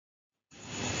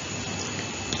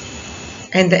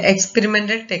and the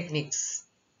experimental techniques.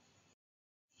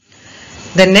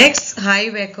 The next high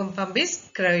vacuum pump is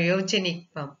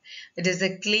cryogenic pump. It is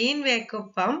a clean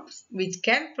vacuum pump which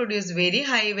can produce very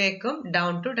high vacuum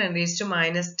down to 10 raised to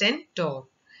minus 10 torr.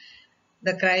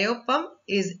 The cryo pump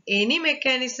is any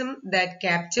mechanism that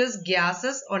captures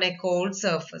gases on a cold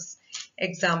surface.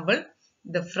 Example,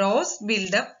 the frost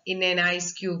buildup in an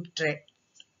ice cube tray.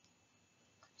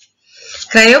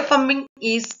 Cryopumping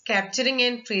is capturing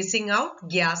and freezing out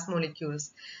gas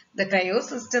molecules. The cryo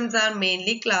systems are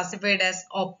mainly classified as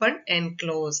open and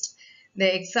closed.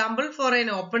 The example for an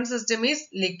open system is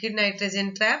liquid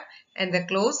nitrogen trap and the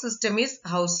closed system is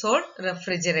household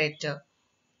refrigerator.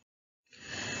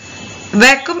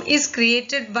 Vacuum is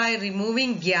created by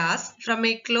removing gas from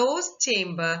a closed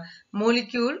chamber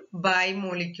molecule by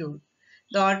molecule.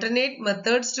 The alternate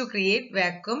methods to create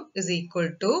vacuum is equal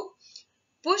to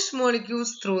push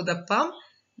molecules through the pump.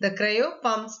 The cryo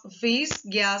pumps feeds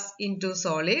gas into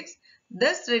solids,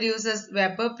 thus reduces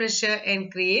vapor pressure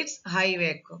and creates high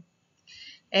vacuum.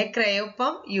 A cryo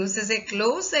pump uses a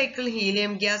closed cycle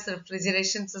helium gas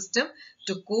refrigeration system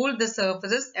to cool the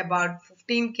surfaces about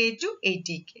 15 K to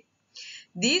 80 K.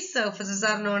 These surfaces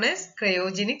are known as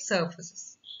cryogenic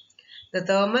surfaces. The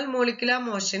thermal molecular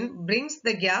motion brings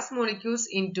the gas molecules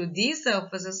into these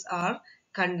surfaces are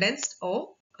condensed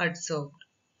or adsorbed.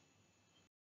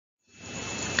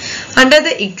 Under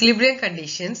the equilibrium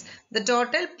conditions, the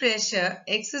total pressure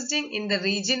existing in the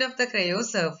region of the cryo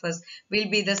surface will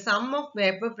be the sum of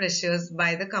vapor pressures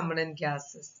by the component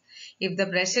gases. If the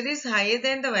pressure is higher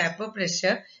than the vapor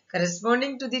pressure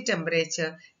corresponding to the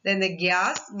temperature, then the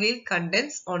gas will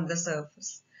condense on the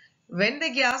surface. When the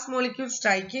gas molecule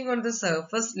striking on the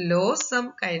surface loses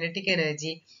some kinetic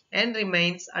energy and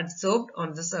remains adsorbed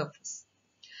on the surface.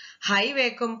 High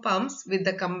vacuum pumps with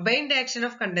the combined action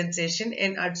of condensation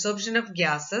and adsorption of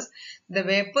gases, the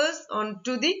vapors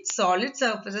onto the solid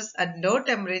surfaces at low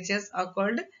temperatures are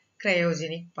called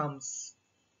cryogenic pumps.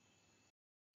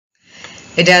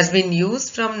 It has been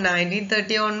used from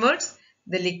 1930 onwards.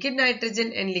 The liquid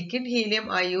nitrogen and liquid helium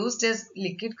are used as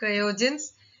liquid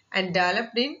cryogens and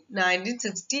developed in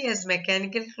 1960 as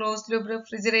mechanical closed loop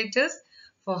refrigerators.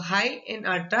 For high and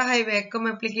ultra high vacuum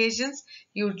applications,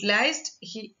 utilized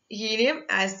helium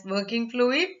as working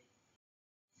fluid.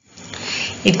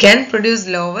 It can produce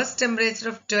lowest temperature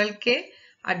of 12 K.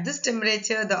 At this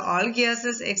temperature, the all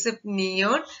gases except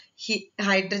neon,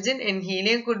 hydrogen and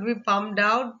helium could be pumped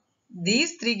out.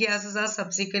 These three gases are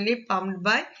subsequently pumped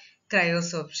by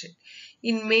cryosorption.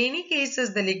 In many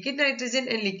cases, the liquid nitrogen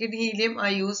and liquid helium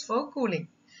are used for cooling.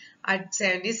 At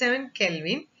 77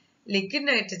 Kelvin, liquid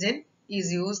nitrogen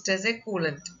is used as a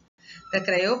coolant. The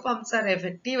cryo pumps are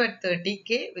effective at 30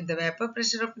 K with the vapor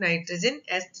pressure of nitrogen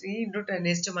as 3 into 10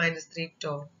 raised to minus 3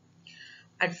 torr.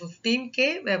 At 15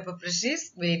 K, vapor pressure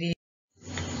is very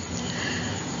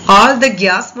all the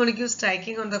gas molecules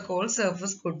striking on the cold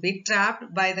surface could be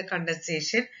trapped by the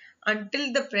condensation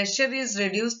until the pressure is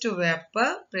reduced to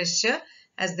vapor pressure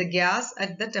as the gas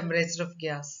at the temperature of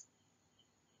gas.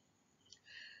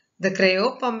 The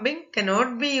cryo pumping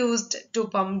cannot be used to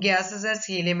pump gases as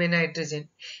helium and nitrogen.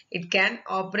 It can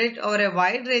operate over a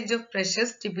wide range of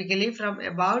pressures, typically from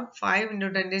about 5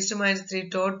 into 10 raised to minus 3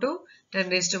 torr to 10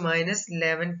 raised to minus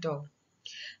 11 torr.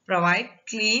 Provide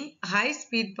clean,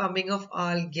 high-speed pumping of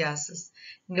all gases.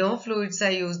 No fluids are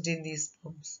used in these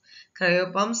pumps.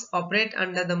 Cryo pumps operate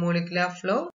under the molecular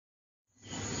flow.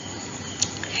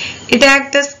 It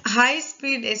acts as high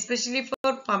speed especially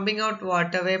for pumping out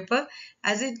water vapor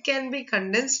as it can be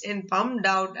condensed and pumped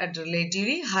out at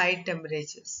relatively high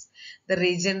temperatures. The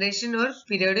regeneration or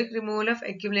periodic removal of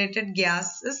accumulated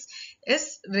gases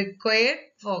is required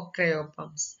for cryo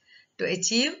pumps. To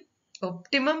achieve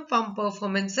optimum pump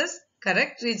performances,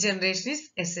 correct regeneration is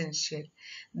essential.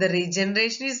 The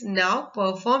regeneration is now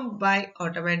performed by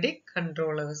automatic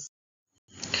controllers.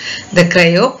 The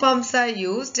cryo pumps are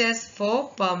used as fore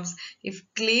pumps if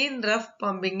clean rough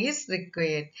pumping is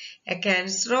required. A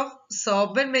canister of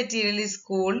sorbent material is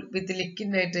cooled with liquid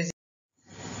nitrogen.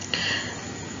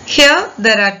 Here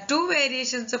there are two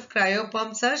variations of cryo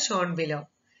pumps are shown below.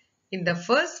 In the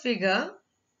first figure,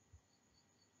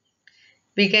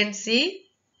 we can see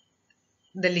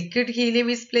the liquid helium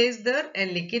is placed there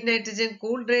and liquid nitrogen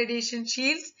cooled radiation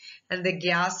shields and the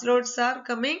gas loads are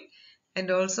coming and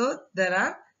also there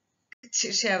are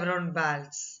chevron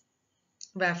baffles.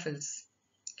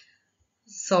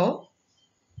 So,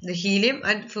 the helium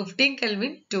at 15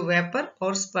 Kelvin to vapor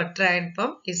or sputter ion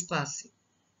pump is passing.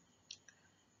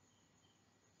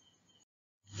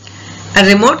 A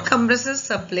remote compressor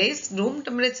supplies room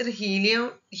temperature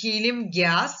helium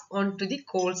gas onto the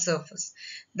cold surface.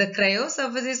 The cryo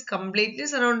surface is completely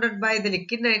surrounded by the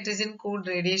liquid nitrogen cooled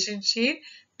radiation sheet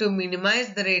to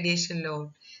minimize the radiation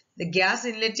load. The gas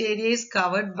inlet area is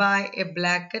covered by a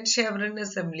blackened chevron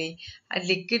assembly at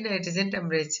liquid nitrogen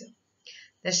temperature.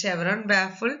 The chevron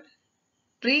baffle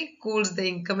pre-cools the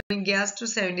incoming gas to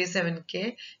 77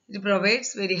 K. It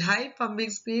provides very high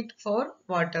pumping speed for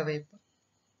water vapor.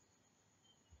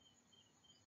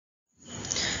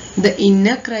 The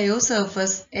inner cryo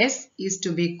surface S is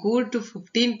to be cooled to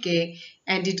 15 K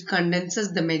and it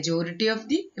condenses the majority of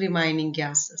the remaining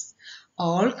gases.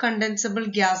 All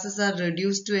condensable gases are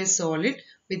reduced to a solid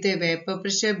with a vapor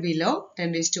pressure below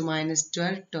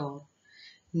 10⁻⁻12 torr.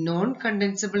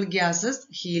 Non-condensable gases,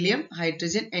 helium,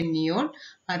 hydrogen and neon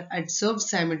are adsorbed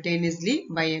simultaneously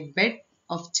by a bed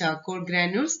of charcoal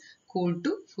granules cooled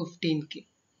to 15 K.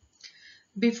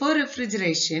 Before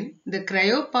refrigeration, the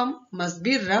cryo pump must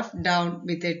be roughed down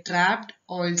with a trapped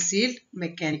oil-sealed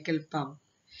mechanical pump.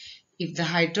 If the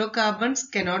hydrocarbons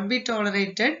cannot be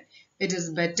tolerated, it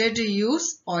is better to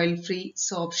use oil-free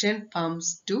sorption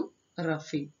pumps to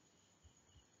roughing.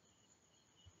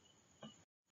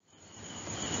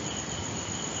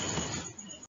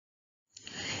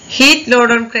 Heat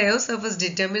load on cryo surface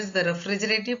determines the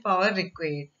refrigerative power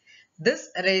required. This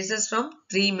arises from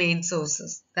three main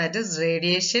sources, that is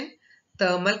radiation,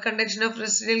 thermal conduction of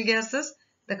residual gases,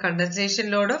 the condensation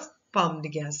load of pumped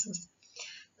gases.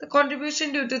 The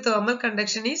contribution due to thermal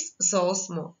conduction is so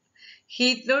small.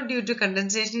 Heat load due to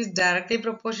condensation is directly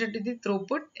proportional to the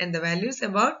throughput and the value is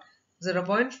about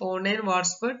 0.49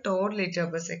 watts per torr liter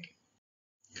per second.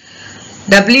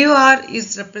 WR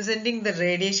is representing the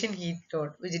radiation heat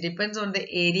load, which depends on the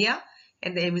area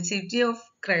and the emissivity of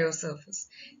cryo surface.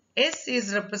 S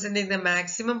is representing the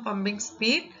maximum pumping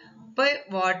speed per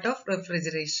watt of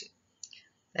refrigeration.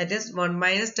 That is 1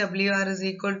 minus WR is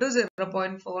equal to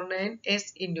 0.49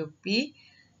 S into P.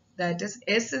 That is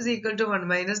S is equal to 1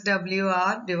 minus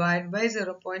WR divided by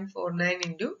 0.49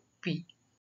 into P.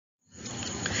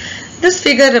 This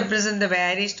figure represents the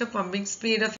variation of pumping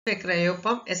speed of a cryo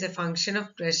pump as a function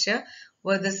of pressure,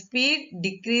 where the speed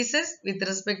decreases with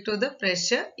respect to the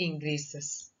pressure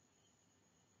increases.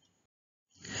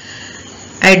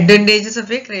 Advantages of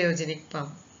a cryogenic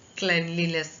pump.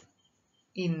 Cleanliness,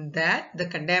 in that the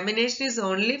contamination is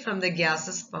only from the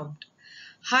gases pumped.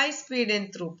 High speed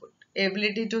and throughput.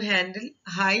 Ability to handle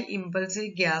high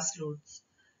impulsive gas loads.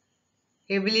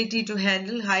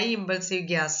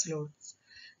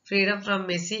 Freedom from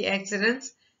messy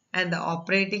accidents and the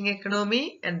operating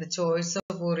economy and the choice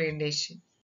of orientation.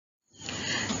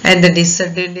 And the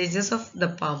disadvantages of the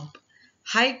pump.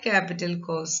 High capital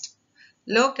cost.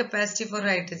 Low capacity for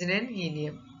hydrogen and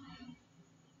helium.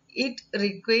 It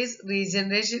requires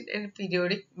regeneration and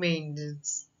periodic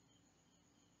maintenance.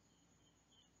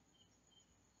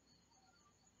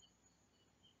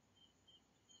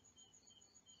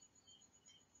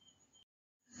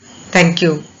 Thank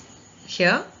you.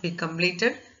 Here we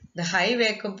completed the high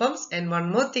vacuum pumps and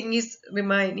one more thing is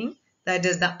remaining, that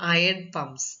is the iron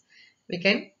pumps. We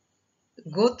can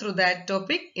go through that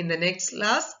topic in the next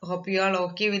class. Hope you are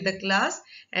okay with the class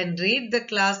and read the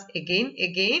class again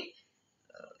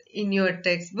in your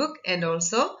textbook and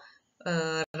also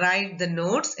write the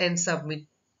notes and submit